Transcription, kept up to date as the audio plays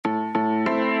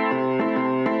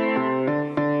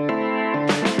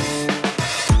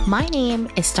My name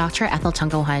is Dr. Ethel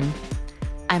Tungohan.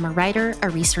 I'm a writer, a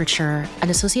researcher, an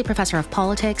associate professor of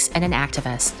politics, and an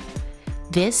activist.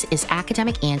 This is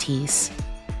Academic Aunties.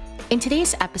 In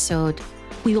today's episode,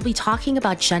 we will be talking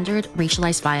about gendered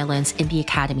racialized violence in the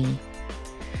academy.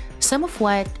 Some of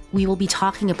what we will be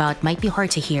talking about might be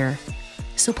hard to hear,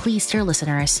 so please, dear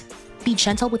listeners, be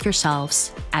gentle with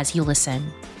yourselves as you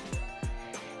listen.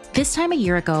 This time a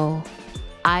year ago,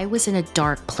 I was in a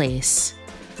dark place.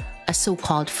 A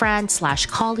so-called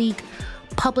friend/colleague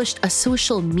published a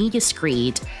social media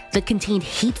screed that contained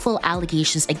hateful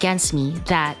allegations against me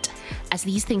that, as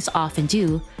these things often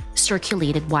do,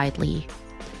 circulated widely.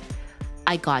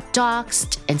 I got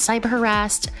doxed and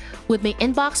cyber-harassed, with my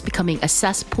inbox becoming a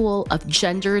cesspool of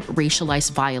gendered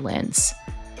racialized violence.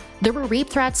 There were rape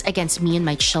threats against me and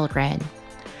my children.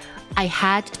 I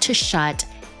had to shut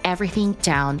everything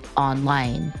down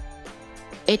online.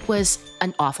 It was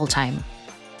an awful time.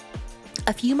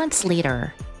 A few months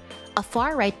later, a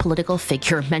far-right political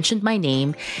figure mentioned my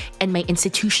name and my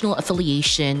institutional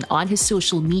affiliation on his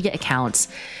social media accounts,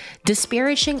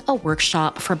 disparaging a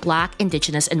workshop for Black,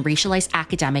 Indigenous, and racialized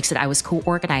academics that I was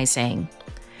co-organizing.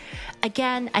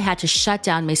 Again, I had to shut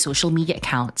down my social media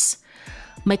accounts.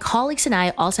 My colleagues and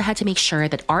I also had to make sure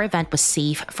that our event was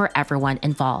safe for everyone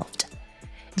involved.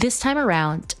 This time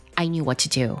around, I knew what to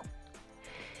do.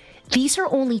 These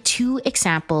are only two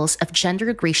examples of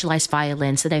gendered racialized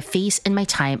violence that I've faced in my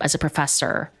time as a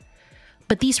professor.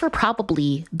 But these were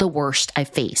probably the worst I've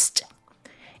faced.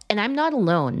 And I'm not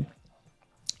alone.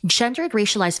 Gendered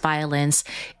racialized violence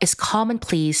is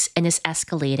commonplace and is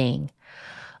escalating.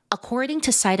 According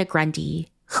to Saida Grundy,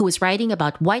 who is writing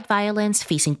about white violence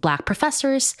facing Black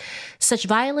professors, such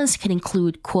violence can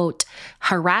include, quote,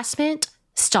 harassment,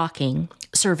 stalking,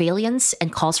 surveillance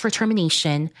and calls for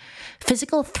termination,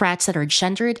 physical threats that are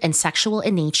gendered and sexual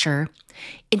in nature,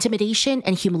 intimidation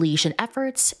and humiliation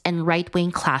efforts, and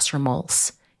right-wing classroom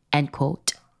roles, end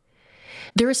quote.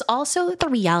 There is also the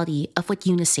reality of what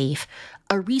UNICEF,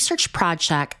 a research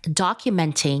project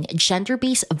documenting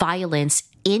gender-based violence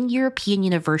in European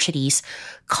universities,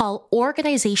 call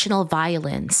organizational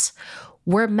violence,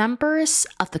 where members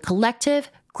of the collective,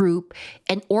 group,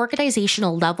 and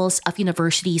organizational levels of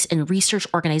universities and research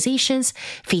organizations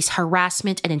face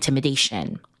harassment and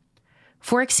intimidation.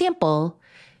 For example,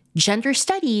 gender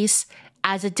studies,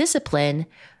 as a discipline,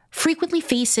 frequently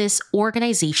faces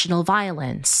organizational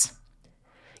violence.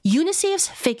 UNICEF's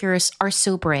figures are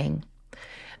sobering.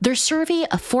 Their survey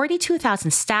of 42,000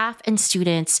 staff and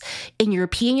students in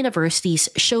European universities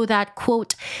show that,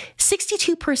 quote,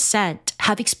 62%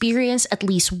 have experienced at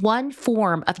least one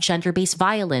form of gender-based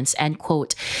violence, end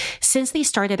quote, since they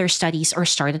started their studies or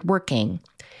started working.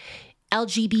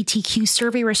 LGBTQ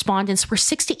survey respondents were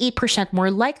 68%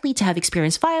 more likely to have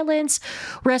experienced violence,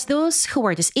 whereas those who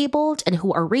are disabled and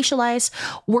who are racialized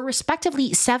were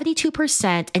respectively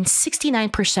 72% and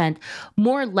 69%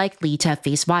 more likely to have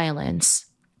faced violence.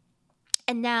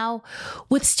 And now,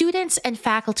 with students and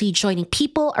faculty joining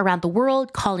people around the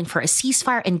world calling for a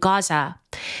ceasefire in Gaza,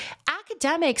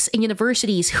 academics in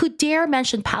universities who dare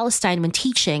mention Palestine when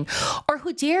teaching or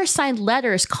who dare sign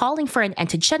letters calling for an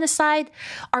end to genocide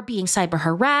are being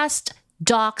cyber-harassed,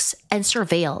 doxed, and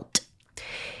surveilled.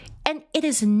 And it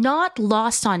is not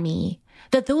lost on me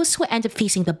that those who end up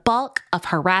facing the bulk of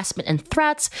harassment and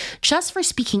threats just for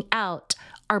speaking out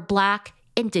are Black,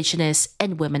 Indigenous,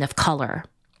 and women of color.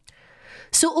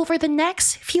 So over the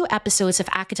next few episodes of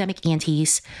Academic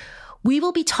Aunties, we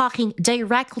will be talking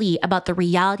directly about the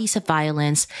realities of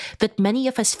violence that many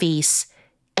of us face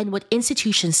and what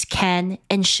institutions can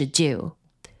and should do.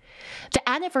 The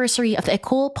anniversary of the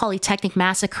École Polytechnique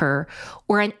massacre,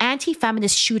 where an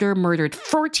anti-feminist shooter murdered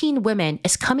 14 women,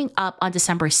 is coming up on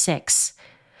December 6.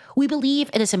 We believe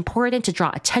it is important to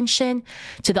draw attention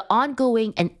to the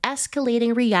ongoing and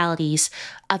escalating realities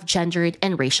of gendered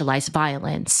and racialized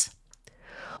violence.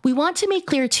 We want to make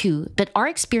clear, too, that our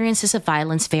experiences of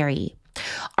violence vary.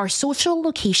 Our social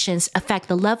locations affect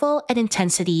the level and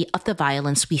intensity of the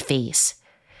violence we face.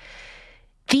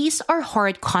 These are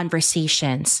hard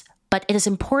conversations, but it is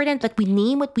important that we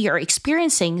name what we are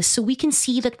experiencing so we can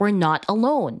see that we're not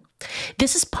alone.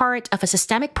 This is part of a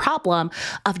systemic problem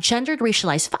of gendered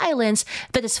racialized violence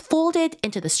that is folded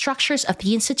into the structures of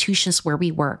the institutions where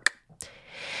we work.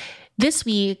 This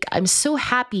week, I'm so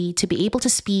happy to be able to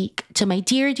speak to my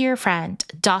dear, dear friend,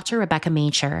 Dr. Rebecca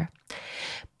Major.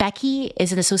 Becky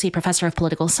is an associate professor of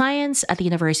political science at the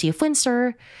University of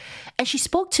Windsor, and she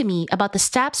spoke to me about the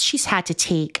steps she's had to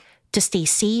take to stay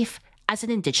safe as an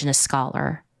Indigenous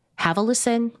scholar. Have a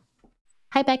listen.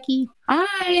 Hi, Becky.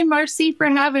 Hi, Marcy, for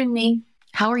having me.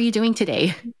 How are you doing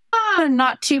today?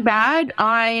 Not too bad.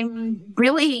 I'm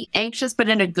really anxious, but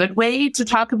in a good way, to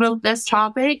talk about this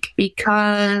topic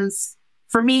because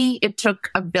for me, it took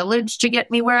a village to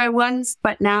get me where I was.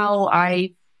 But now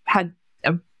I had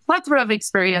a plethora of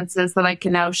experiences that I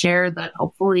can now share that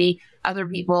hopefully other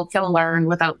people can learn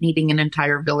without needing an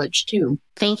entire village too.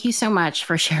 Thank you so much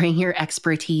for sharing your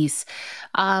expertise.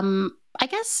 I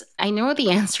guess I know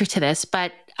the answer to this,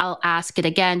 but I'll ask it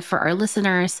again for our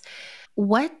listeners.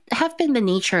 What have been the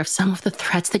nature of some of the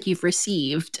threats that you've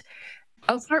received?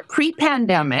 I'll start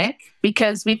pre-pandemic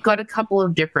because we've got a couple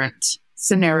of different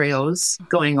scenarios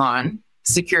going on,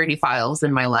 security files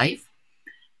in my life.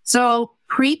 So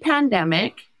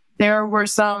pre-pandemic, there were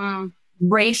some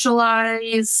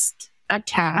racialized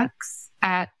attacks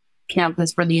at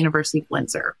campus for the University of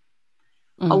Windsor.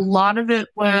 A lot of it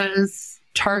was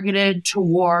targeted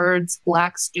towards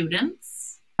Black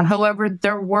students. However,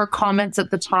 there were comments at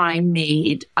the time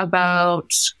made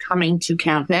about coming to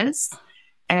campus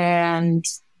and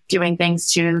doing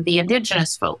things to the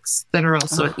Indigenous folks that are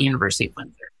also at the University of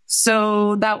Windsor.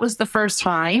 So that was the first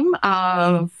time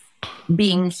of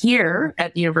being here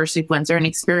at the University of Windsor and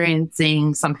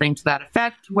experiencing something to that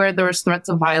effect, where there was threats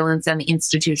of violence and the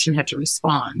institution had to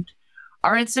respond.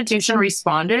 Our institution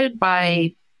responded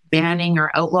by banning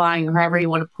or outlawing, or however you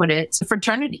want to put it,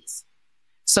 fraternities.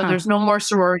 So there's no more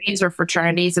sororities or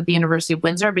fraternities at the University of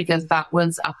Windsor because that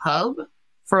was a hub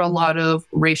for a lot of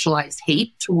racialized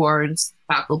hate towards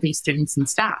faculty, students, and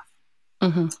staff.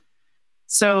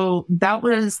 So that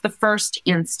was the first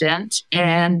instant.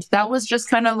 And that was just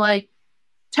kind of like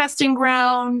testing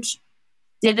ground.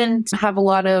 Didn't have a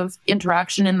lot of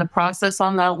interaction in the process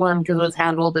on that one because it was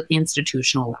handled at the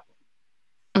institutional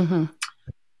level.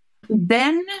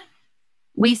 Then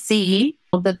we see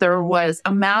that there was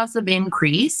a massive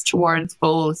increase towards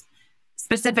both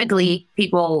specifically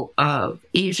people of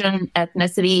Asian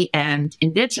ethnicity and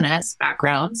Indigenous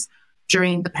backgrounds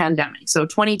during the pandemic. So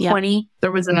 2020,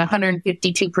 there was an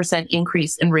 152%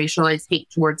 increase in racialized hate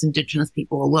towards Indigenous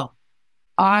people alone.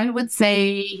 I would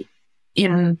say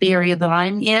in the area that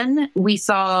I'm in, we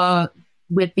saw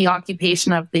with the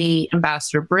occupation of the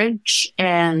Ambassador Bridge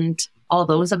and all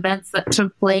those events that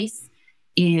took place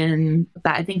in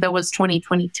that, I think that was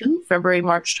 2022, February,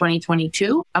 March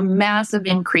 2022, a massive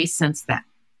increase since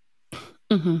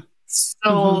then.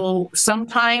 So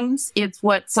sometimes it's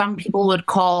what some people would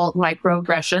call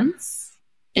microaggressions.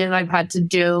 And I've had to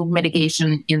do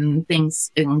mitigation in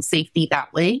things in safety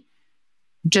that way,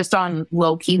 just on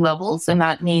low key levels. And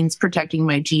that means protecting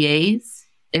my GAs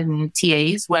and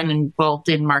TAs when involved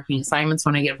in marking assignments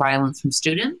when I get violence from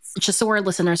students. Just so our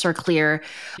listeners are clear,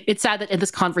 it's sad that in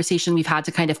this conversation, we've had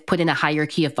to kind of put in a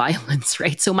hierarchy of violence,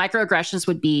 right? So microaggressions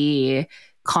would be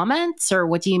comments, or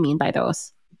what do you mean by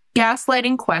those?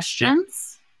 Gaslighting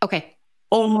questions. Okay.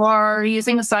 Or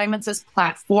using assignments as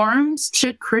platforms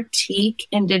to critique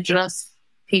Indigenous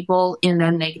people in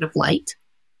a negative light.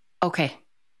 Okay.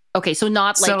 Okay, so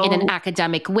not like in an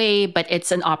academic way, but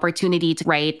it's an opportunity to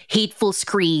write hateful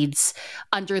screeds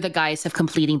under the guise of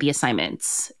completing the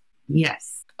assignments.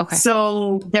 Yes. Okay.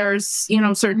 So there's,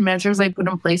 certain measures I put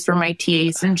in place for my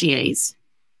TAs and GAs.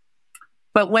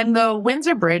 But when the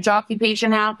Windsor Bridge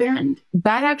occupation happened,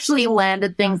 that actually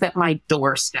landed things at my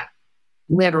doorstep,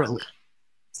 literally.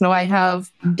 So I have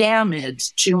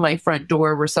damage to my front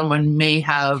door where someone may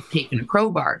have taken a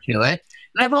crowbar to it.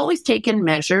 And I've always taken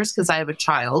measures because I have a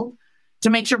child to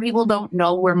make sure people don't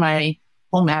know where my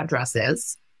home address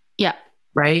is. Yeah.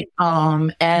 Right.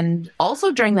 And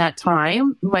also during that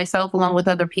time, myself, along with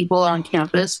other people on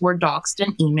campus, were doxed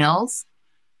in emails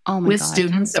with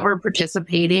students that were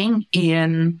participating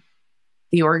in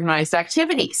the organized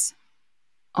activities.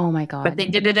 Oh my God. But they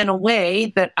did it in a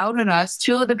way that outed us.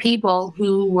 Two of the people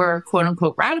who were quote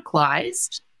unquote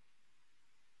radicalized.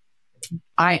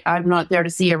 I'm not there to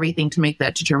see everything to make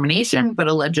that determination, but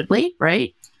allegedly,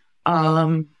 right?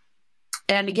 And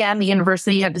again, the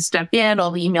university had to step in.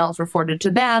 All the emails were forwarded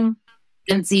to them.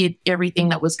 Didn't see everything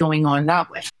that was going on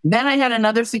that way. Then I had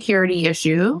another security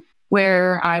issue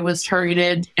where I was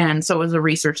targeted, and so was a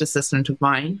research assistant of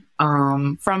mine,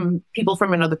 from people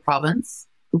from another province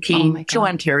who came to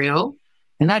Ontario,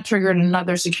 and that triggered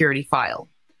another security file.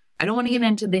 I don't want to get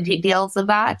into the details of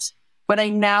that, but I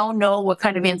now know what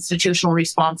kind of institutional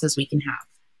responses we can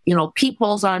have.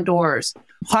 Peepholes on doors,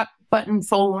 hot button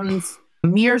phones,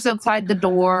 mirrors outside the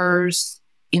doors,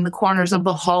 in the corners of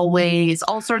the hallways,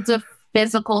 all sorts of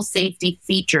physical safety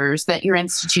features that your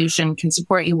institution can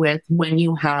support you with when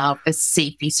you have a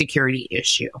safety security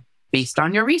issue based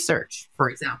on your research, for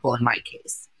example, in my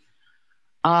case.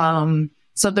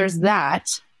 So there's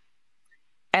that.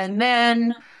 And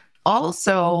then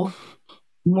also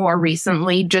more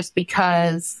recently, just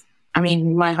because, I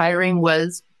mean, my hiring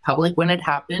was public when it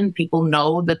happened. People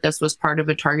know that this was part of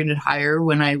a targeted hire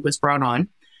when I was brought on.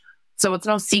 So it's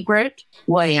no secret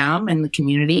who I am in the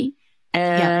community.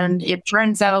 And it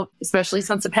turns out, especially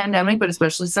since the pandemic, but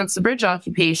especially since the bridge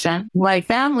occupation, my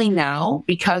family now,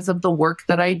 because of the work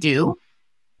that I do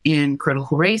in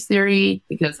critical race theory,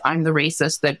 because I'm the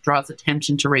racist that draws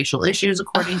attention to racial issues,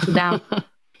 according to them,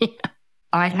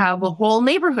 I have a whole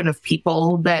neighborhood of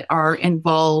people that are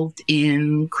involved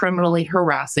in criminally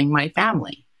harassing my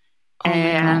family.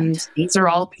 And these are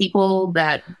all people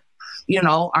that, you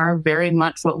know, are very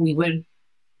much what we would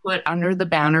put under the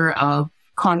banner of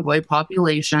convoy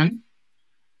population,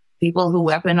 people who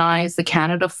weaponize the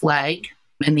Canada flag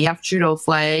and the F. Trudeau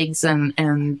flags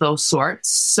and those sorts.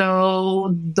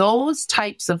 So those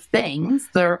types of things,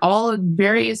 they're all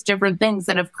various different things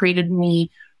that have created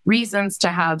me reasons to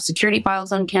have security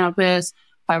files on campus,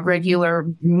 have regular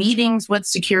meetings with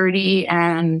security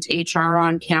and HR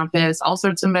on campus. All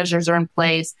sorts of measures are in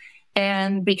place.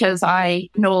 And because I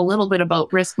know a little bit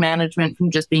about risk management from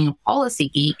just being a policy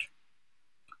geek,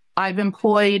 I've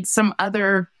employed some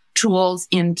other tools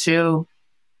into,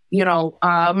 you know,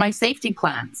 my safety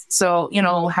plans. So, you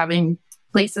know, having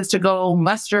places to go,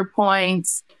 muster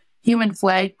points, human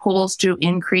flag poles to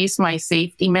increase my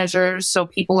safety measures so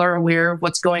people are aware of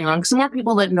what's going on. Because the more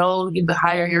people that know, the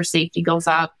higher your safety goes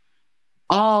up.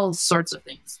 All sorts of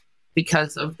things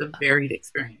because of the varied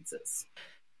experiences.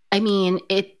 I mean,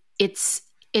 it's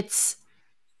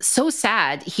so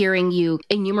sad hearing you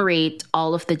enumerate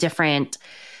all of the different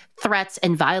threats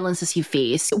and violences you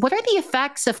face. What are the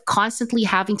effects of constantly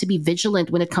having to be vigilant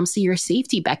when it comes to your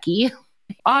safety, Becky?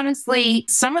 Honestly,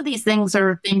 some of these things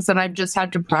are things that I've just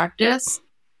had to practice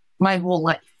my whole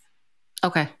life.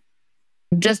 Okay.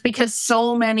 Just because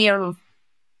so many of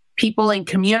people in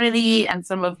community and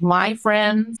some of my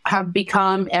friends have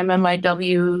become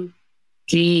MMIWG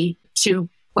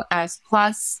 2S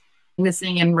plus,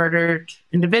 missing and murdered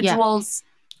individuals.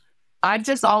 Yeah. I've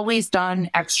just always done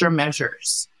extra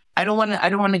measures. I don't want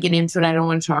to get into it. I don't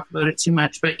want to talk about it too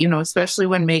much, but, you know, especially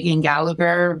when Megan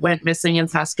Gallagher went missing in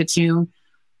Saskatoon,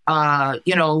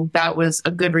 you know, that was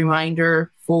a good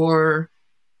reminder for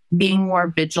being more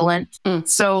vigilant.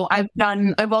 So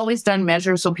I've always done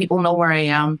measures so people know where I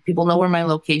am, people know where my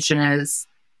location is,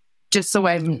 just so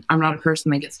I'm not a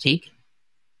person that gets taken.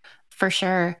 For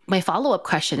sure. My follow-up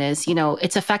question is, you know,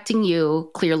 it's affecting you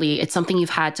clearly. It's something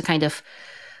you've had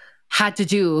to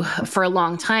do for a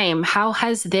long time. How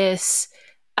has this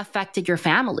affected your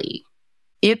family?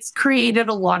 It's created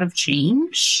a lot of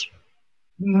change,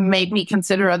 made me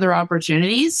consider other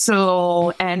opportunities.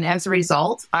 So, and as a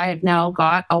result, I have now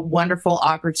got a wonderful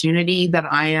opportunity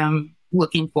that I am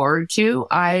looking forward to.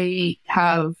 I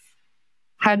have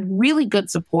had really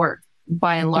good support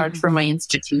by and large from my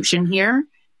institution here,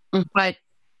 but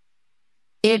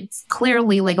it's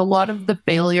clearly like a lot of the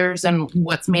failures and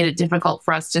what's made it difficult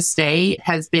for us to stay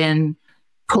has been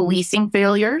policing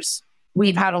failures.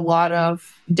 We've had a lot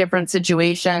of different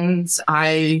situations.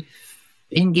 I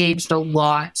engaged a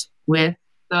lot with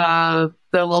the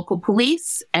local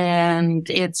police, and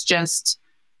it's just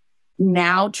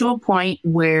now to a point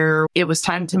where it was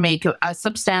time to make a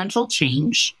substantial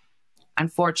change,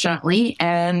 unfortunately,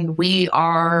 and we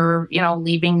are, you know,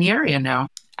 leaving the area now.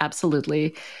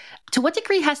 Absolutely. To what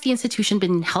degree has the institution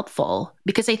been helpful?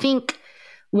 Because I think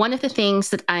one of the things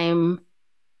that I'm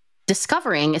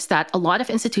discovering is that a lot of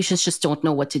institutions just don't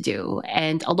know what to do.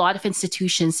 And a lot of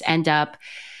institutions end up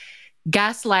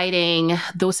gaslighting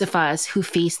those of us who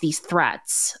face these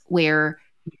threats, where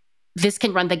this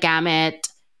can run the gamut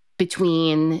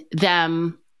between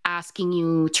them asking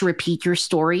you to repeat your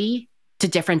story to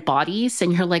different bodies.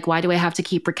 And you're like, why do I have to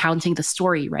keep recounting the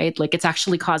story, right? Like, it's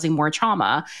actually causing more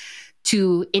trauma,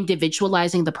 to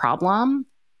individualizing the problem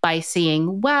by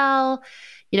saying, well,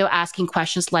 you know, asking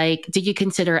questions like, did you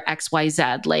consider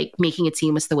XYZ? Like making it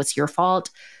seem as though it's your fault,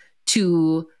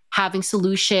 to having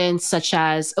solutions such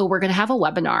as, oh, we're going to have a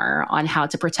webinar on how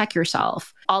to protect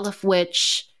yourself. All of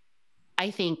which I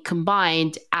think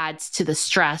combined adds to the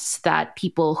stress that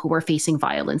people who are facing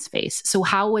violence face. So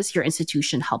how was your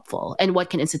institution helpful, and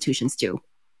what can institutions do?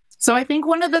 So I think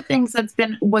one of the things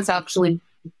was actually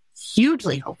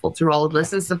hugely helpful through all of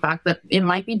this is the fact that it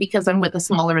might be because I'm with a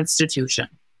smaller institution.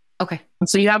 Okay.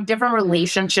 So you have different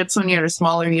relationships when you're at a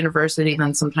smaller university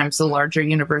than sometimes the larger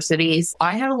universities.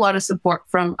 I had a lot of support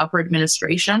from upper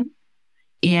administration,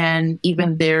 and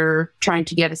even they're trying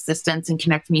to get assistance and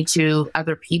connect me to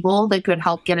other people that could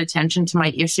help get attention to my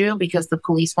issue because the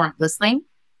police weren't listening.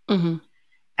 You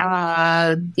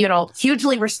know,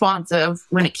 hugely responsive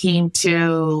when it came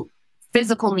to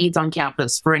physical needs on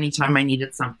campus for any time I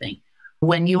needed something.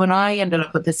 When you and I ended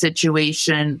up with a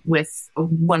situation with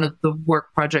one of the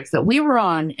work projects that we were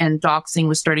on and doxing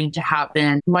was starting to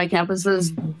happen, my campus was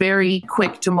very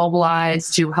quick to mobilize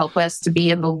to help us to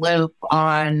be in the loop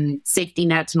on safety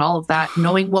nets and all of that,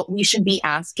 knowing what we should be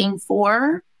asking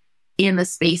for in the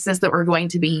spaces that we're going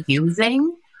to be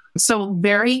using. So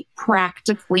very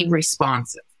practically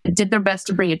responsive. Did their best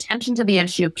to bring attention to the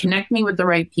issue, connect me with the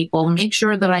right people, make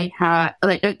sure that I had,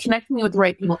 connect me with the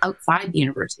right people outside the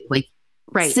university,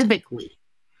 civically.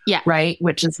 Yeah. Right.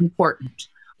 Which is important.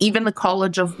 Even the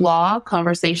College of Law,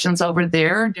 conversations over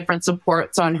there, different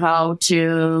supports on how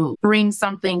to bring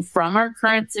something from our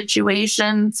current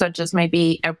situation, such as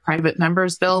maybe a private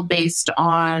members bill based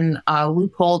on a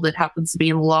loophole that happens to be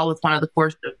in law with one of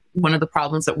the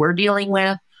problems that we're dealing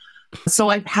with. So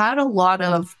I've had a lot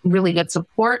of really good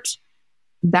support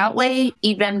that way,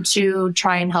 even to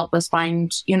try and help us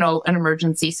find, an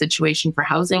emergency situation for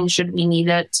housing should we need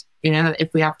it,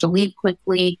 if we have to leave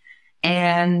quickly.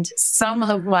 And some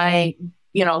of my,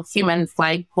 human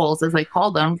flagpoles, as I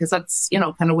call them, because that's,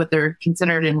 kind of what they're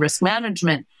considered in risk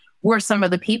management, were some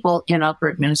of the people in upper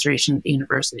administration at the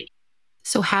university.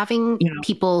 So having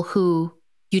people who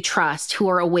you trust, who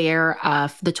are aware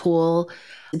of the toll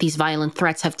these violent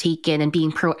threats have taken and being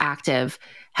proactive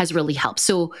has really helped.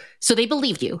 So they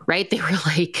believed you, right? They were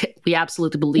like, we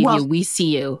absolutely believe you. We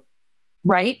see you.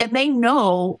 Right. And they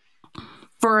know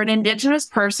for an Indigenous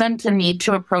person to need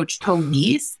to approach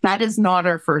police, that is not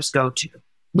our first go-to.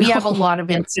 We have a lot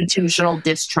of institutional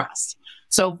distrust.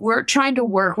 So if we're trying to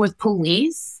work with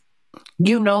police,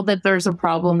 that there's a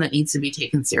problem that needs to be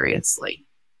taken seriously.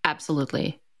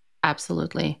 Absolutely.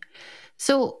 Absolutely.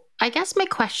 So I guess my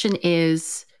question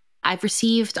is, I've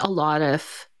received a lot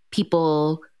of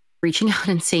people reaching out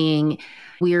and saying,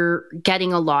 we're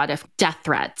getting a lot of death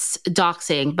threats,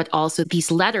 doxing, but also these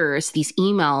letters, these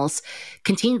emails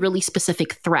contain really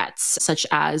specific threats, such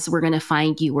as we're going to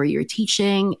find you where you're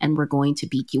teaching and we're going to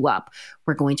beat you up.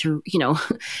 We're going to,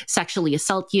 sexually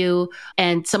assault you.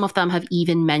 And some of them have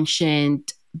even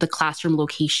mentioned the classroom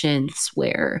locations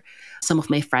where some of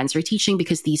my friends are teaching,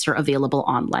 because these are available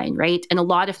online, right? And a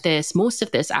lot of this, most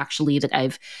of this actually that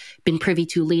I've been privy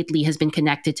to lately has been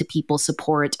connected to people's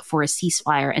support for a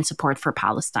ceasefire and support for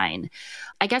Palestine.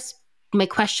 I guess my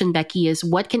question, Becky, is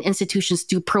what can institutions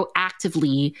do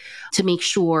proactively to make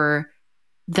sure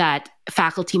that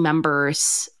faculty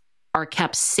members are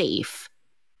kept safe?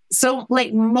 So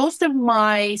most of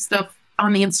my stuff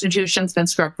on the institution's been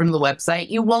scrubbed from the website.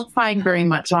 You won't find very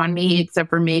much on me, except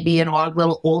for maybe an odd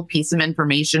little old piece of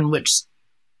information, which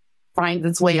finds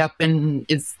its way up and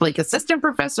is like assistant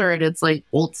professor, and it's like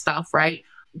old stuff, right?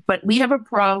 But we have a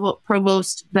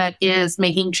provost that is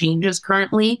making changes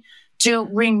currently to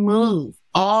remove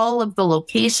all of the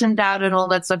location data and all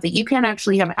that stuff, that you can't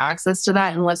actually have access to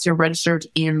that unless you're registered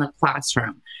in the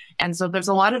classroom. And so there's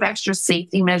a lot of extra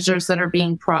safety measures that are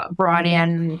being brought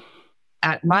in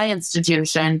at my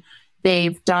institution.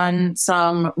 They've done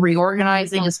some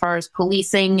reorganizing as far as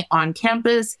policing on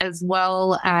campus, as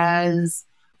well as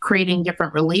creating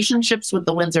different relationships with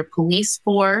the Windsor Police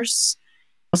Force.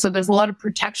 So there's a lot of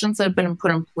protections that have been put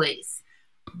in place.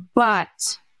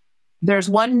 But there's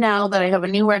one now that I have a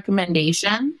new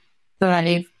recommendation that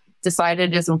I've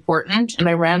decided is important. And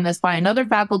I ran this by another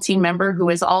faculty member who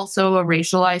is also a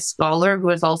racialized scholar who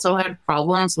has also had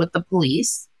problems with the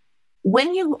police.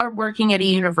 When you are working at a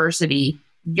university,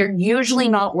 you're usually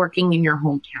not working in your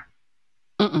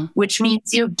hometown, which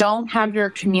means you don't have your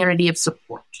community of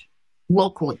support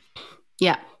locally.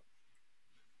 Yeah.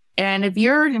 And if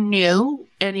you're new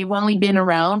and you've only been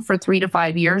around for 3 to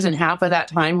 5 years and half of that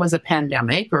time was a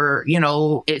pandemic, or,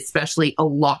 especially a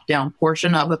lockdown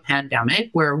portion of a pandemic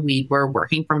where we were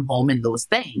working from home and those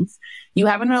things, you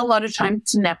haven't had a lot of time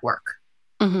to network.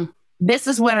 This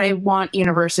is what I want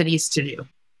universities to do.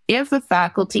 If a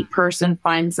faculty person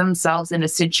finds themselves in a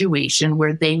situation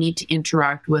where they need to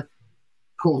interact with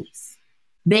police,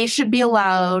 they should be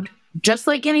allowed, just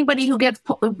like anybody who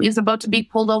is about to be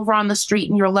pulled over on the street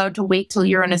and you're allowed to wait till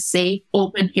you're in a safe,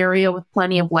 open area with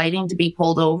plenty of lighting to be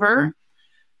pulled over.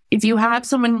 If you have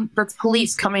someone that's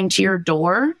police coming to your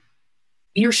door,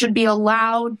 you should be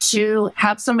allowed to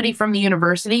have somebody from the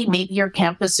university, maybe your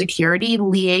campus security,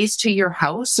 liaise to your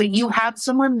house. So you have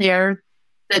someone there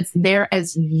that's there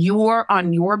as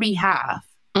on your behalf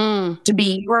to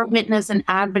be your witness and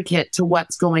advocate to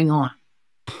what's going on.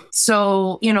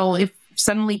 So, if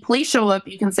suddenly police show up,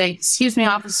 you can say, "Excuse me,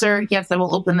 officer, yes, I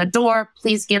will open the door.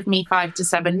 Please give me 5 to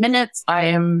 7 minutes. I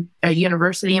am a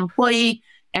university employee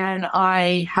and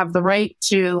I have the right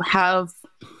to have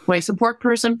my support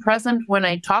person present when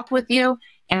I talk with you.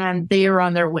 and they are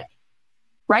on their way,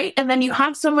 right? And then you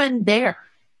have someone there,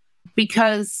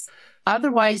 because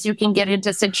otherwise you can get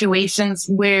into situations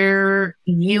where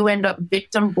you end up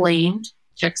victim blamed,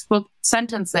 textbook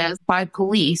sentences, by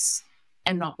police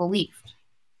and not believed.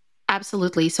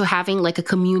 Absolutely. So having like a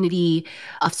community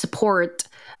of support,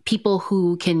 people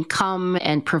who can come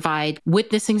and provide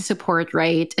witnessing support,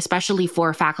 right? Especially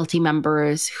for faculty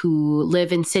members who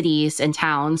live in cities and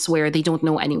towns where they don't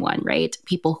know anyone, right?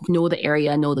 People who know the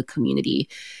area, know the community.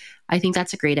 I think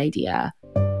that's a great idea.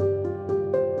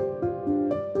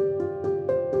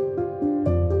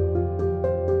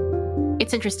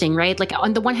 It's interesting, right? Like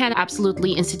on the one hand,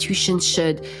 absolutely institutions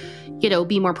should,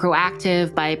 be more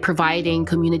proactive by providing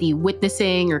community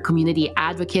witnessing or community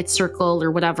advocate circle or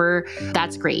whatever.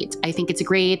 That's great. I think it's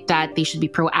great that they should be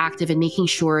proactive in making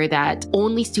sure that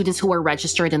only students who are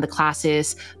registered in the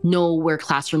classes know where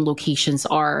classroom locations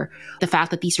are. The fact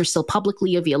that these are still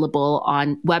publicly available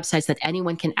on websites that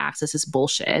anyone can access is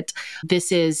bullshit.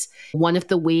 This is one of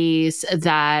the ways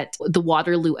that the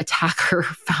Waterloo attacker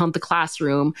found the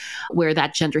classroom where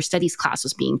that gender studies class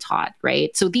was being taught,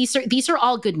 right? So these are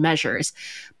all good measures.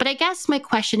 But I guess my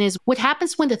question is, what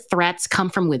happens when the threats come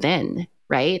from within,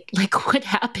 right? Like what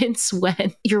happens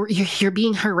when you're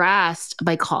being harassed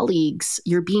by colleagues,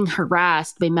 you're being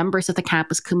harassed by members of the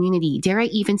campus community, dare I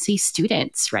even say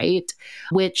students, right?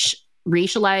 Which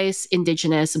racialized,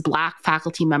 Indigenous, Black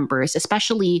faculty members,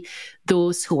 especially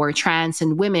those who are trans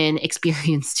and women,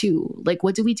 experience too. Like,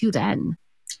 what do we do then?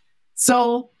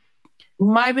 So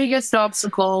my biggest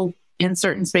obstacle in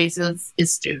certain spaces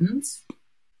is students.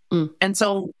 And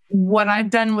so what I've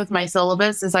done with my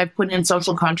syllabus is I've put in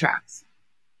social contracts.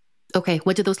 Okay.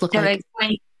 What do those look like?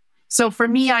 So for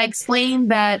me, I explain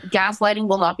that gaslighting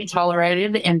will not be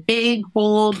tolerated in big,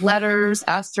 bold letters,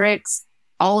 asterisks,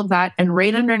 all of that. And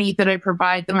right underneath it, I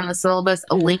provide them in the syllabus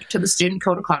a link to the student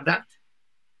code of conduct.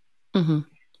 Mm-hmm.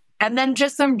 And then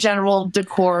just some general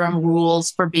decorum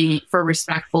rules for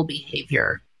respectful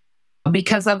behavior.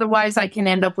 Because otherwise I can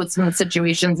end up with some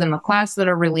situations in the class that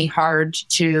are really hard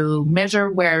to measure,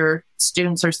 where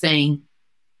students are saying,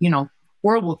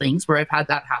 horrible things, where I've had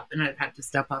that happen. I've had to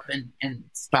step up and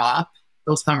stop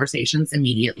those conversations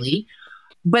immediately.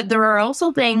 But there are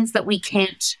also things that we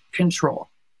can't control.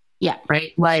 Yeah.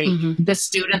 Right. Like the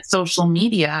student social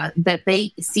media that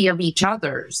they see of each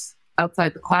other's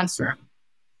outside the classroom.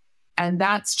 And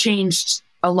that's changed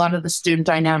a lot of the student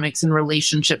dynamics and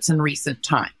relationships in recent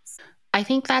times. I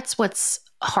think that's what's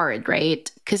hard, right?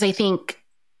 Because I think,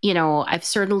 I've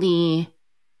certainly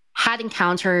had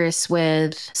encounters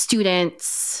with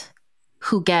students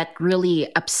who get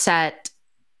really upset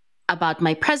about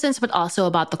my presence, but also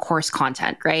about the course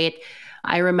content, right?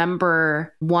 I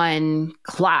remember one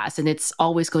class, and it's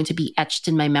always going to be etched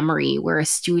in my memory, where a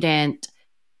student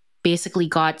basically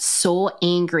got so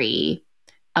angry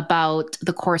about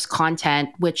the course content,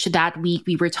 which that week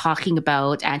we were talking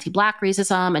about anti-Black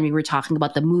racism and we were talking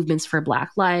about the movements for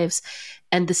Black lives.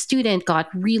 And the student got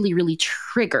really, really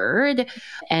triggered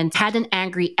and had an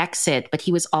angry exit. But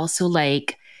he was also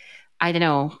like, I don't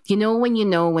know,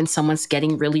 when someone's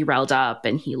getting really riled up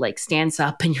and he like stands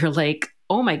up and you're like,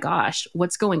 oh my gosh,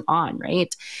 what's going on,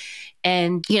 right?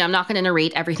 And, I'm not going to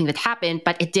narrate everything that happened,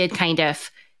 but it did kind of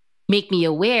make me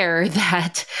aware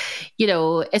that,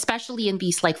 especially in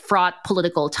these like fraught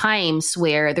political times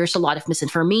where there's a lot of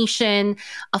misinformation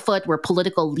afoot, where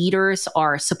political leaders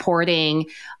are supporting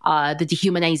the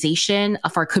dehumanization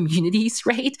of our communities,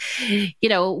 right?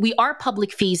 We are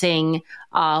public facing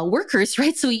workers,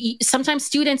 right? So sometimes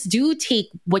students do take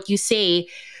what you say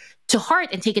to heart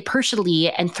and take it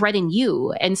personally and threaten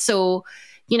you. And so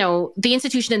the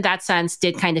institution in that sense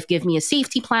did kind of give me a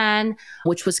safety plan,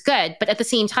 which was good. But at the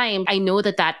same time, I know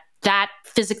that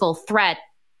physical threat,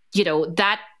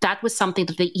 that was something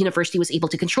that the university was able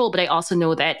to control. But I also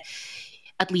know that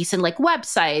at least in like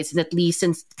websites and at least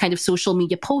in kind of social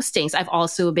media postings, I've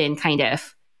also been kind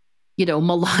of,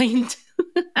 maligned.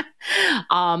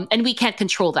 And we can't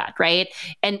control that, right?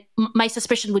 And my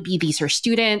suspicion would be these are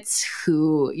students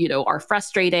who, are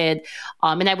frustrated.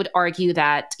 And I would argue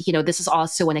that, this is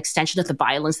also an extension of the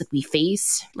violence that we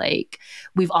face. Like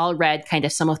we've all read kind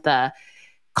of some of the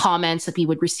comments that we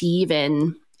would receive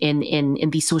in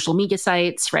these social media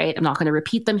sites, right? I'm not going to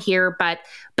repeat them here, but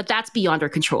that's beyond our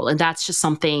control. And that's just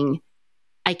something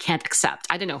I can't accept.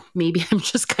 I don't know. Maybe I'm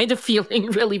just kind of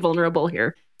feeling really vulnerable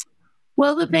here.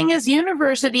 Well, the thing is,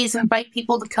 universities invite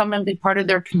people to come and be part of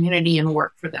their community and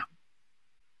work for them.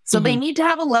 So they need to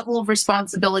have a level of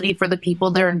responsibility for the people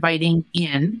they're inviting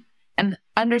in and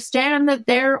understand that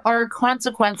there are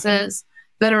consequences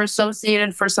that are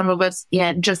associated for some of us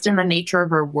just in the nature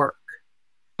of our work.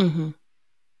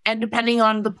 and depending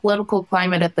on the political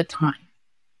climate at the time.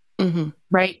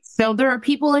 Right. So there are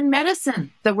people in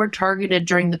medicine that were targeted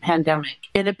during the pandemic,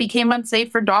 and it became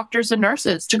unsafe for doctors and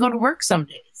nurses to go to work some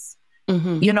days,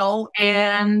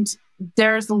 and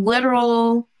there's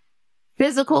literal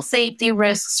physical safety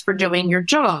risks for doing your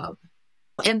job.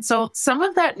 And so some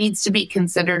of that needs to be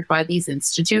considered by these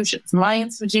institutions. My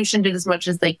institution did as much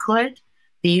as they could.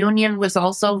 The union was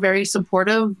also very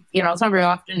supportive. It's not very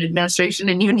often administration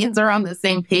and unions are on the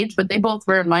same page, but they both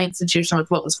were in my institution with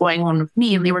what was going on with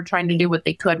me, and they were trying to do what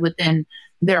they could within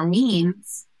their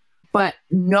means. But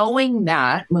knowing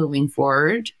that moving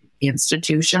forward,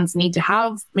 institutions need to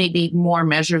have maybe more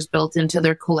measures built into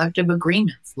their collective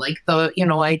agreements, like the,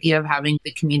 idea of having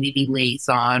the community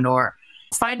liaison or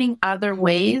finding other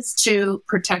ways to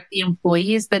protect the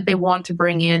employees that they want to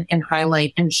bring in and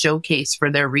highlight and showcase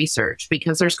for their research,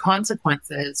 because there's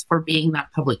consequences for being that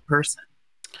public person.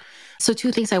 So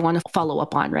 2 things I want to follow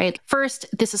up on, right? First,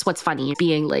 this is what's funny,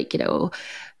 being like, a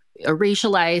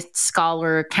racialized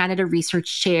scholar, Canada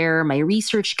Research Chair, my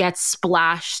research gets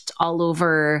splashed all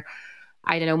over,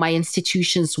 my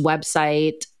institution's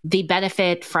website. They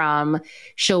benefit from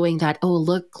showing that, oh,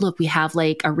 look, we have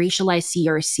like a racialized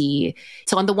CRC.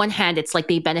 So on the one hand, it's like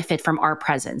they benefit from our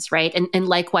presence, right? And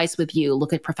likewise with you,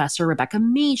 look at Professor Rebecca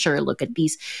Major, look at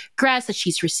these grants that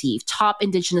she's received, top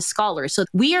Indigenous scholars. So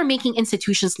we are making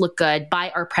institutions look good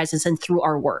by our presence and through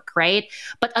our work, right?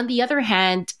 But on the other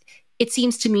hand, it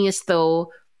seems to me as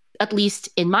though, at least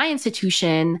in my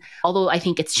institution, although I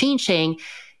think it's changing,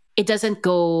 it doesn't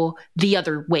go the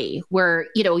other way where,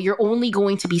 you're only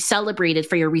going to be celebrated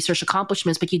for your research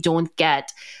accomplishments, but you don't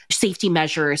get safety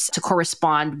measures to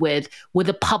correspond with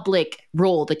the public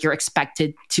role that you're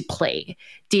expected to play.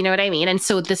 Do you know what I mean? And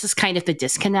so this is kind of the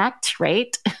disconnect,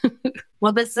 right?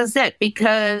 Well, this is it,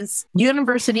 because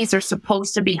universities are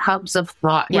supposed to be hubs of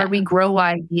thought where we grow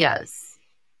ideas.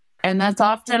 And that's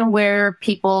often where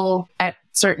people at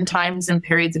certain times and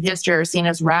periods of history are seen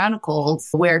as radicals,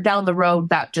 where down the road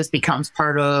that just becomes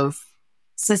part of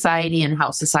society and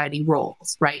how society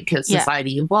rolls, right? Because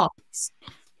society evolves.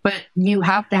 But you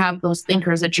have to have those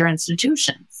thinkers at your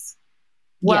institutions.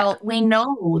 Well, we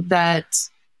know that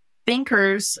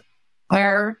thinkers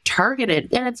are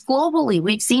targeted, and it's globally.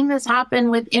 We've seen this happen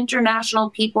with international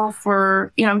people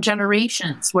for,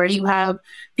 generations, where you have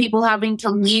people having to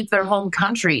leave their home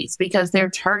countries because they're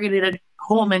targeted at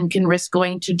home and can risk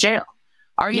going to jail.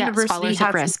 Our university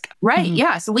has risk. Right. Mm-hmm.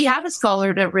 Yeah. So we have a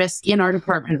scholar at risk in our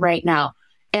department right now.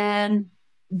 And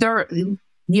there,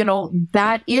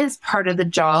 that is part of the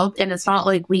job. And it's not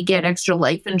like we get extra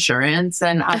life insurance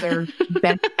and other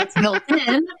benefits built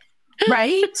in.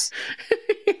 Right.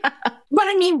 But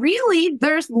I mean, really,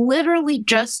 there's literally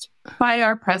just by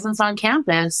our presence on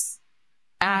campus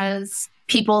as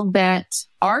people that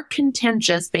are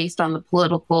contentious based on the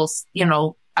political,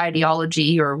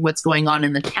 ideology or what's going on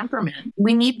in the temperament.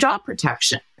 We need job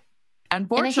protection.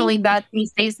 Unfortunately, that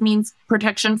these days means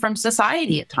protection from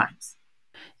society at times.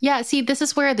 Yeah. See, this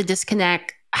is where the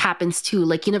disconnect happens too.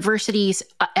 Like universities,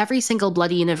 every single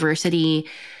bloody university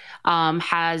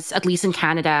has, at least in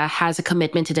Canada, has a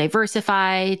commitment to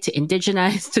diversify, to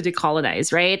indigenize, to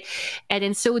decolonize, right? And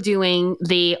in so doing,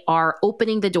 they are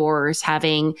opening the doors,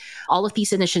 having all of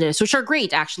these initiatives, which are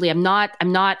great, actually.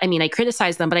 I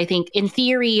criticize them, but I think in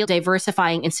theory,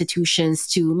 diversifying institutions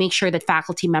to make sure that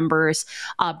faculty members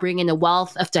bring in a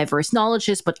wealth of diverse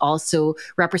knowledges, but also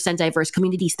represent diverse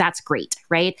communities, that's great,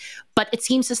 right? But it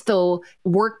seems as though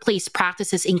workplace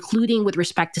practices, including with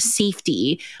respect to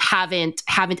safety, haven't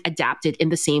adapted in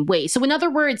the same way. So in other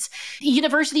words,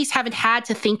 universities haven't had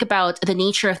to think about the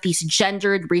nature of these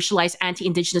gendered, racialized,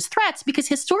 anti-Indigenous threats because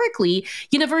historically,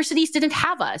 universities didn't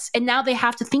have us. And now they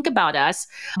have to think about us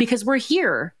because we're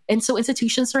here. And so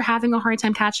institutions are having a hard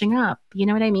time catching up. You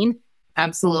know what I mean?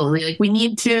 Absolutely. Like we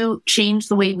need to change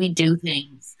the way we do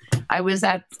things. I was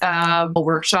at a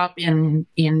workshop in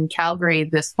Calgary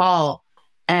this fall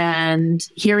and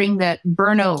hearing that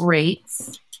burnout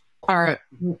rates are,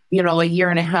 a year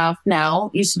and a half now.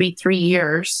 Used to be 3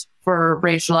 years for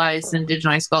racialized and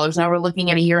indigenized scholars. Now we're looking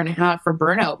at a year and a half for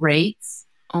burnout rates.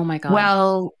 Oh my God.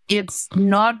 Well, it's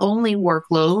not only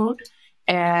workload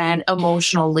and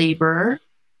emotional labor,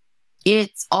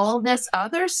 it's all this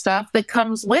other stuff that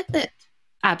comes with it.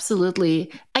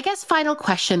 Absolutely. I guess final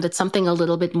question that's something a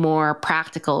little bit more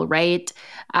practical, right?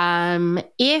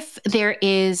 If there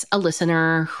is a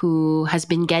listener who has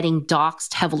been getting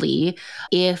doxed heavily,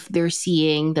 if they're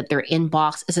seeing that their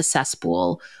inbox is a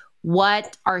cesspool,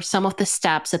 what are some of the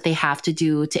steps that they have to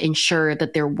do to ensure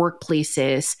that their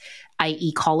workplaces,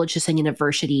 i.e. colleges and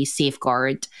universities,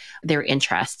 safeguard their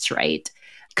interests, right?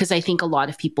 Because I think a lot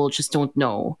of people just don't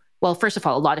know. Well, first of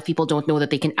all, a lot of people don't know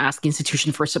that they can ask the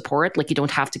institution for support. Like, you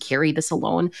don't have to carry this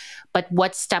alone. But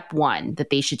what's step one that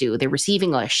they should do? They're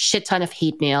receiving a shit ton of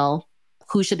hate mail.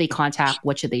 Who should they contact?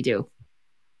 What should they do?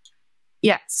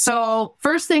 Yeah. So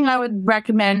first thing I would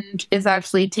recommend is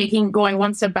actually going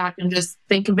one step back and just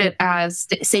think of it as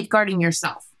safeguarding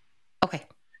yourself. Okay.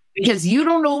 Because you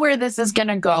don't know where this is going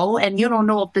to go, and you don't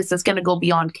know if this is going to go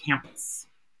beyond campus.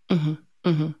 Mm-hmm.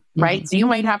 Mm-hmm. Right? So you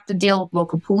might have to deal with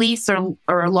local police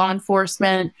or law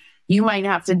enforcement. You might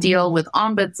have to deal with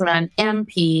ombudsman,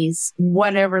 MPs,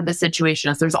 whatever the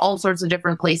situation is. There's all sorts of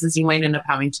different places you might end up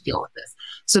having to deal with this.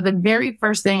 So the very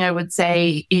first thing I would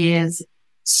say is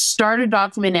start a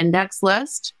document index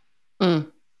list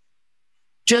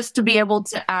just to be able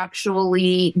to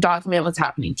actually document what's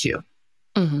happening to you.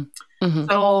 Mm-hmm. Mm-hmm.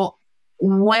 So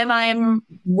when I'm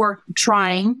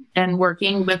trying and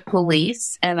working with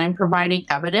police and I'm providing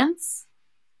evidence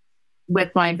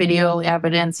with my video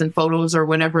evidence and photos or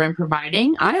whatever I'm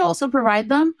providing, I also provide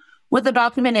them with a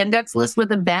document index list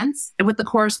with events and with the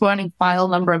corresponding file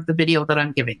number of the video that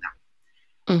I'm giving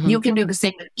them. Mm-hmm. You can do the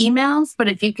same with emails, but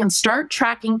if you can start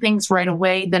tracking things right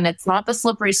away, then it's not the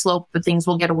slippery slope that things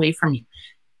will get away from you.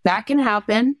 That can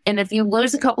happen. And if you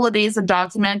lose a couple of days of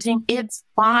documenting, it's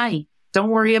fine.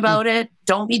 Don't worry about it.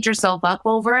 Don't beat yourself up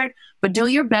over it, but do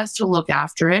your best to look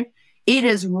after it. It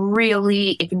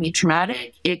can be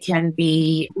traumatic. It can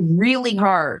be really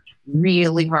hard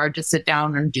to sit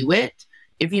down and do it.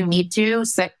 If you need to,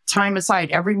 set time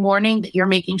aside every morning that you're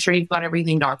making sure you've got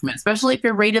everything documented, especially if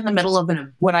you're right in the middle of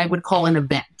what I would call an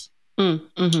event.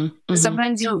 Mm-hmm. Mm-hmm.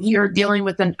 Sometimes you're dealing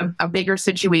with a bigger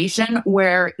situation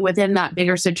where within that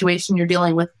bigger situation, you're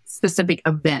dealing with specific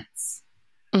events.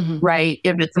 Mm-hmm. Right?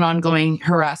 If it's an ongoing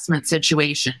harassment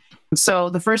situation. So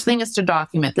the first thing is to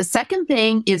document. The second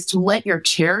thing is to let your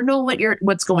chair know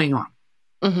what's going on.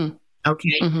 Mm-hmm.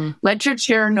 Okay. Mm-hmm. Let your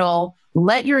chair know.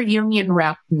 Let your union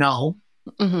rep know.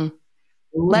 Mm-hmm.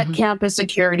 Let Mm-hmm. campus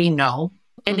security know.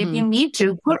 And if you need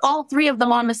to, put all three of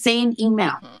them on the same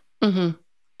email.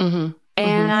 Mm-hmm. Mm-hmm.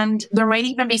 And there might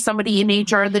even be somebody in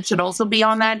HR that should also be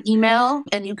on that email.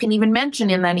 And you can even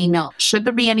mention in that email, should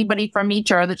there be anybody from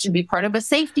HR that should be part of a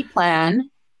safety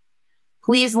plan,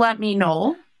 please let me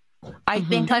know. I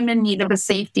think I'm in need of a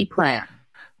safety plan.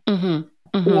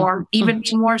 Mm-hmm. Mm-hmm. Or even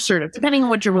be more assertive, depending on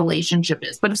what your relationship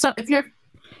is. But if you're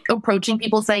approaching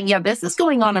people saying, yeah, this is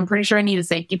going on, I'm pretty sure I need a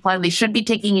safety plan, they should be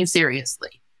taking you seriously.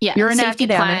 Yeah, you're an safety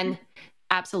academic. plan.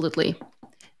 Absolutely.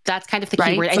 That's kind of the key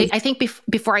Right? word. So, I think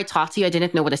before I talked to you, I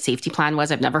didn't know what a safety plan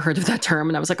was. I've never heard of that term.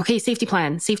 And I was like, okay, safety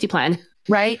plan.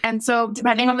 Right. And so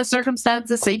depending on the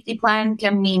circumstance, a safety plan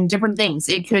can mean different things.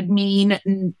 It could mean,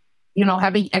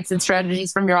 having exit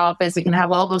strategies from your office. It can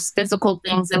have all those physical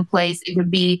things in place. It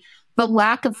could be the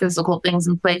lack of physical things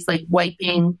in place, like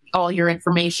wiping all your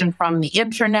information from the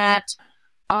internet.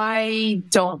 I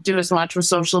don't do as much with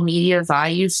social media as I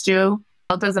used to.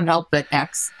 It doesn't help that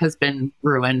X has been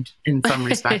ruined in some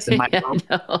respects in my world.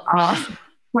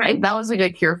 Right. That was a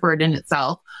good cure for it in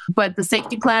itself. But the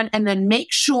safety plan, and then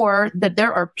make sure that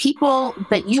there are people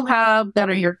that you have that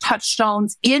are your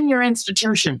touchstones in your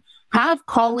institution. Have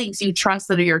colleagues you trust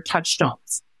that are your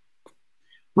touchstones.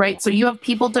 Right. So you have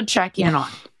people to check in on.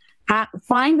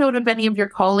 Find out if any of your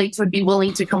colleagues would be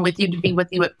willing to come with you to be with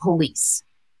you at police.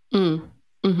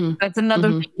 Mm-hmm. That's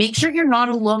another thing. Make sure you're not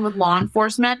alone with law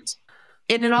enforcement.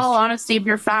 And in all honesty, if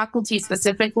your faculty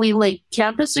specifically, like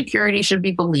campus security should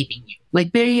be believing you.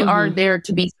 Like they are there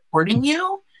to be supporting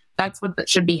you. That's what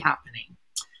should be happening.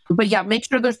 But yeah, make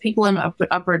sure there's people in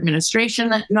upper administration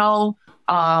that know.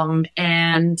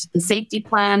 And the safety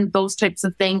plan, those types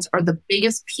of things are the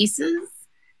biggest pieces.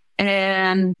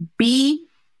 And be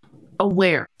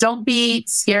aware. Don't be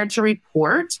scared to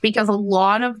report, because a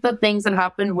lot of the things that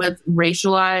happen with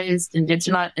racialized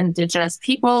Indigenous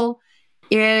people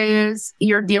is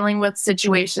you're dealing with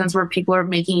situations where people are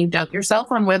making you doubt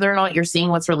yourself on whether or not you're seeing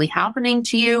what's really happening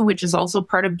to you, which is also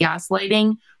part of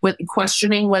gaslighting, with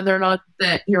questioning whether or not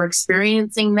that you're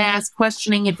experiencing this,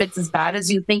 questioning if it's as bad as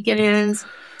you think it is,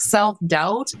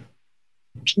 self-doubt.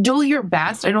 Do your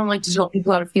best. I don't like to tell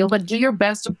people how to feel, but do your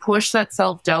best to push that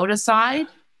self-doubt aside.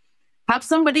 Have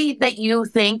somebody that you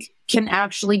think can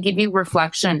actually give you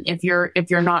reflection if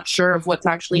you're not sure of what's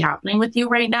actually happening with you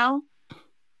right now.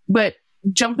 But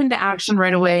jump into action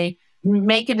right away.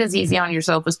 Make it as easy on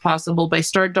yourself as possible by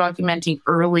start documenting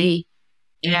early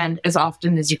and as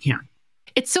often as you can.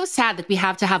 It's so sad that we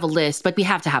have to have a list, but we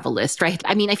have to have a list, right?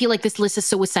 I mean, I feel like this list is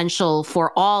so essential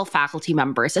for all faculty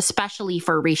members, especially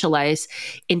for racialized,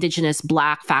 Indigenous,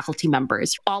 Black faculty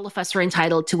members. All of us are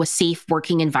entitled to a safe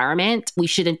working environment. We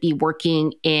shouldn't be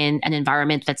working in an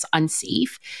environment that's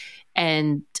unsafe.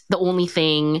 And the only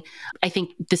thing, I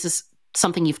think this is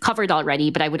something you've covered already,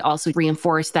 but I would also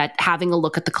reinforce that having a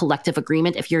look at the collective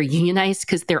agreement if you're unionized,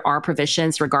 because there are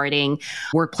provisions regarding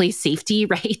workplace safety,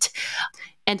 right?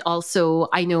 And also,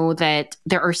 I know that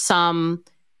there are some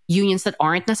unions that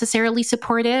aren't necessarily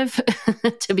supportive,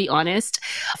 to be honest.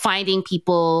 Finding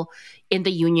people in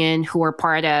the union who are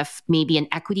part of maybe an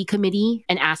equity committee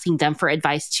and asking them for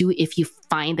advice too, if you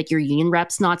find that your union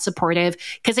rep's not supportive.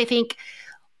 Because I think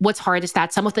what's hard is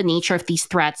that some of the nature of these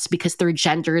threats, because they're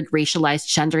gendered, racialized,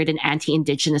 gendered, and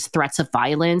anti-Indigenous threats of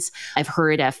violence. I've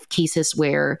heard of cases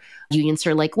where unions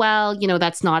are like, well,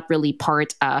 that's not really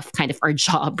part of kind of our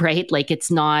job, right? Like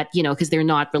it's not, because they're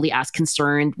not really as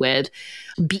concerned with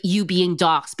you being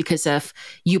doxxed because of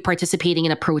you participating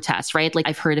in a protest, right? Like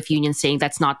I've heard of unions saying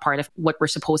that's not part of what we're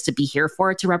supposed to be here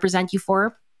for, to represent you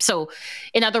for. So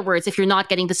in other words, if you're not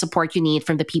getting the support you need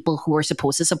from the people who are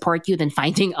supposed to support you, then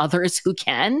finding others who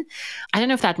can. I don't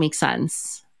know if that makes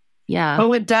sense. Yeah.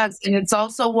 Oh, it does. And it's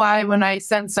also why when I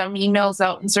send some emails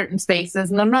out in certain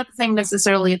spaces, and I'm not saying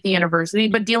necessarily at the university,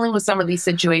 but dealing with some of these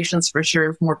situations for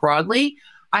sure, more broadly,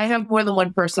 I have more than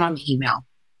one person on the email.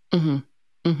 Mm-hmm.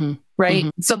 Mm-hmm. Right.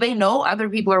 Mm-hmm. So they know other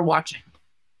people are watching.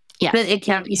 Yeah. That it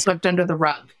can't be swept under the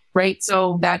rug. Right.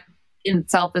 So that in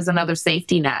itself is another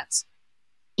safety net.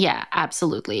 Yeah,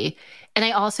 absolutely. And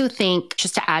I also think,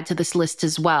 just to add to this list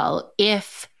as well,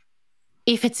 if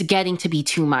it's getting to be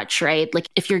too much, right? Like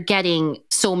if you're getting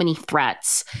so many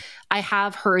threats, I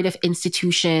have heard of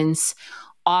institutions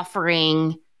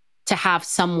offering to have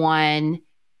someone,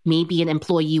 maybe an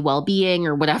employee well-being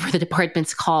or whatever the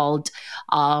department's called,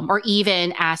 or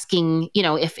even asking,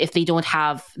 if they don't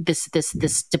have this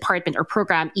department or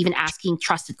program, even asking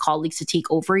trusted colleagues to take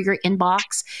over your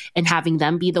inbox and having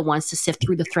them be the ones to sift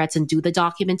through the threats and do the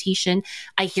documentation.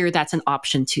 I hear that's an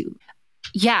option too.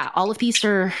 Yeah, all of these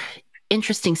are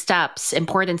interesting steps,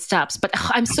 important steps, but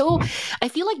I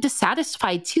feel like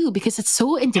dissatisfied too, because it's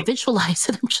so individualized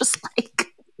and I'm just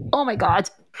like, oh my God,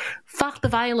 fuck the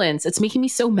violence. It's making me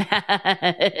so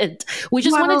mad. We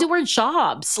just want to do our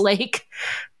jobs. Like,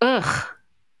 ugh,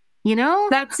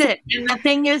 That's it. And the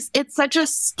thing is, it's such a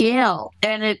scale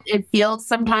and it feels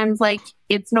sometimes like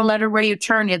it's no matter where you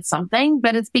turn, it's something,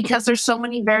 but it's because there's so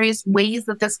many various ways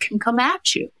that this can come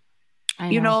at you,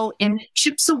 and it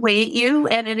chips away at you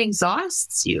and it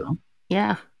exhausts you.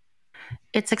 Yeah.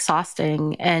 It's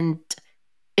exhausting. And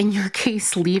in your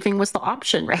case, leaving was the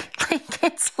option, right? Like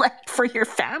it's like for your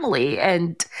family.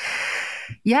 And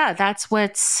yeah, that's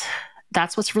what's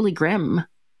really grim.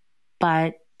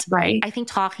 But right. I think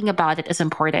talking about it is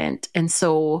important. And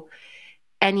so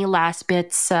any last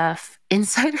bits of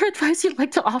insider advice you'd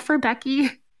like to offer, Becky?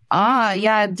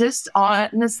 Yeah, just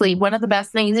honestly, one of the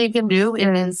best things you can do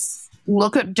is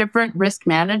look at different risk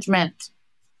management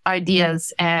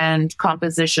ideas and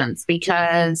compositions,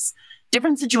 because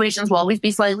different situations will always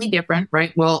be slightly different,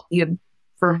 right? Well,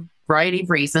 for a variety of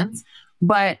reasons.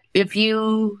 But if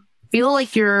you feel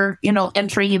like you're,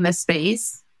 entering in this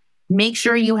space, make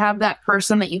sure you have that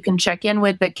person that you can check in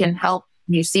with that can help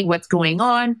you see what's going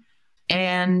on.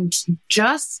 And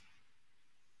just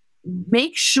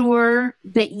make sure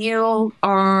that you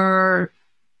are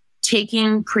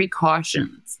taking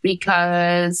precautions,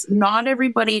 because not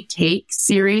everybody takes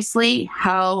seriously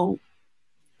how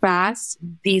fast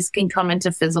these can come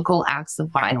into physical acts of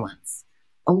violence.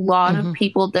 A lot of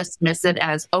people dismiss it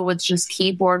as, oh, it's just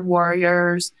keyboard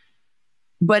warriors,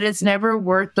 but it's never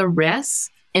worth the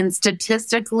risk. And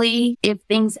statistically, if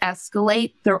things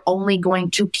escalate, they're only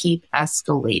going to keep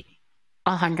escalating.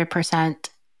 100%.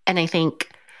 And I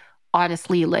think,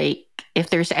 honestly, like, if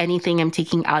there's anything I'm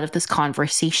taking out of this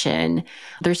conversation,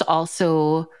 there's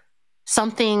also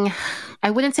something,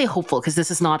 I wouldn't say hopeful, because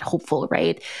this is not hopeful,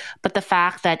 right? But the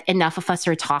fact that enough of us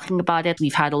are talking about it.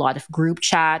 We've had a lot of group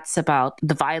chats about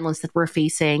the violence that we're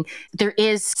facing. There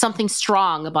is something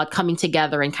strong about coming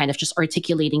together and kind of just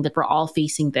articulating that we're all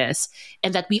facing this,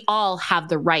 and that we all have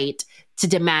the right to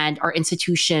demand our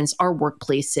institutions, our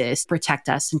workplaces protect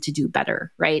us and to do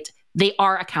better, right? They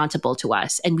are accountable to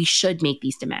us and we should make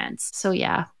these demands. So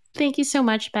yeah, thank you so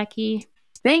much, Becky.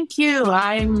 Thank you.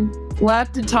 I'm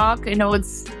glad to talk. I know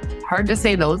it's hard to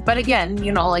say those, but again,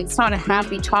 it's not a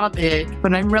happy topic,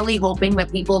 but I'm really hoping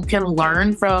that people can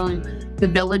learn from the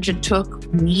village it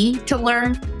took me to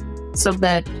learn, so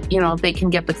that, they can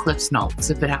get the Cliff's Notes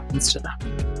if it happens to them.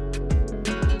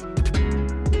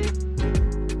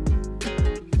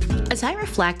 As I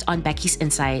reflect on Becky's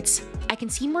insights, I can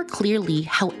see more clearly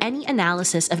how any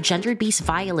analysis of gender-based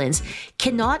violence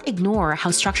cannot ignore how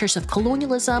structures of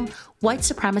colonialism, white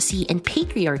supremacy, and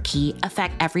patriarchy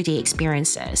affect everyday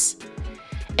experiences.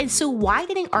 And so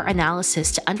widening our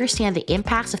analysis to understand the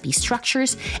impacts of these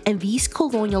structures and these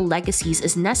colonial legacies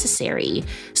is necessary,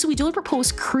 so we don't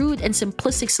propose crude and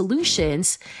simplistic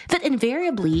solutions that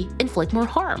invariably inflict more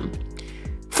harm.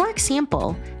 For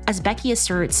example, as Becky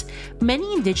asserts,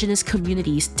 many Indigenous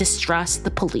communities distrust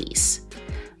the police.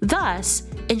 Thus,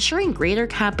 ensuring greater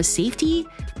campus safety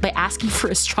by asking for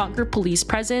a stronger police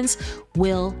presence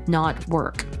will not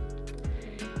work.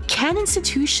 Can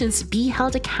institutions be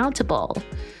held accountable?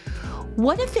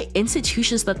 What if the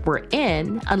institutions that we're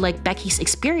in, unlike Becky's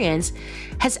experience,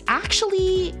 has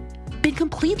actually been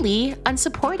completely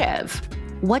unsupportive?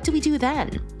 What do we do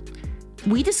then?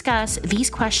 We discuss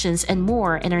these questions and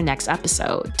more in our next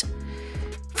episode.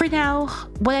 For now,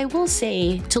 what I will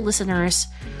say to listeners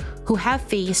who have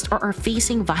faced or are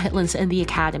facing violence in the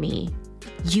academy,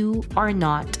 you are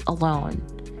not alone,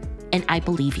 and I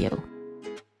believe you.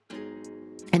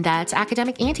 And that's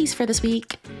Academic Aunties for this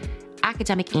week.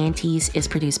 Academic Aunties is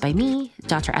produced by me,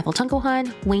 Dr. Ethel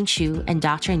Tungohan, Wayne Chu, and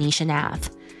Dr. Nisha Nath.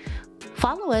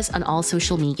 Follow us on all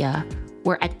social media.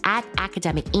 We're at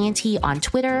Academic Auntie on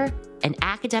Twitter and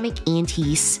Academic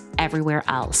Aunties everywhere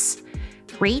else.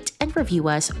 Rate and review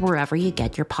us wherever you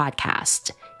get your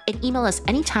podcast. And email us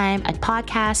anytime at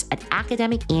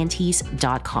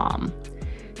podcast@academicaunties.com.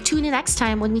 Tune in next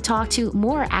time when we talk to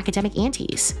more Academic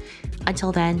Aunties.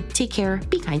 Until then, take care,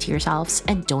 be kind to yourselves,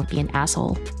 and don't be an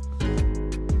asshole.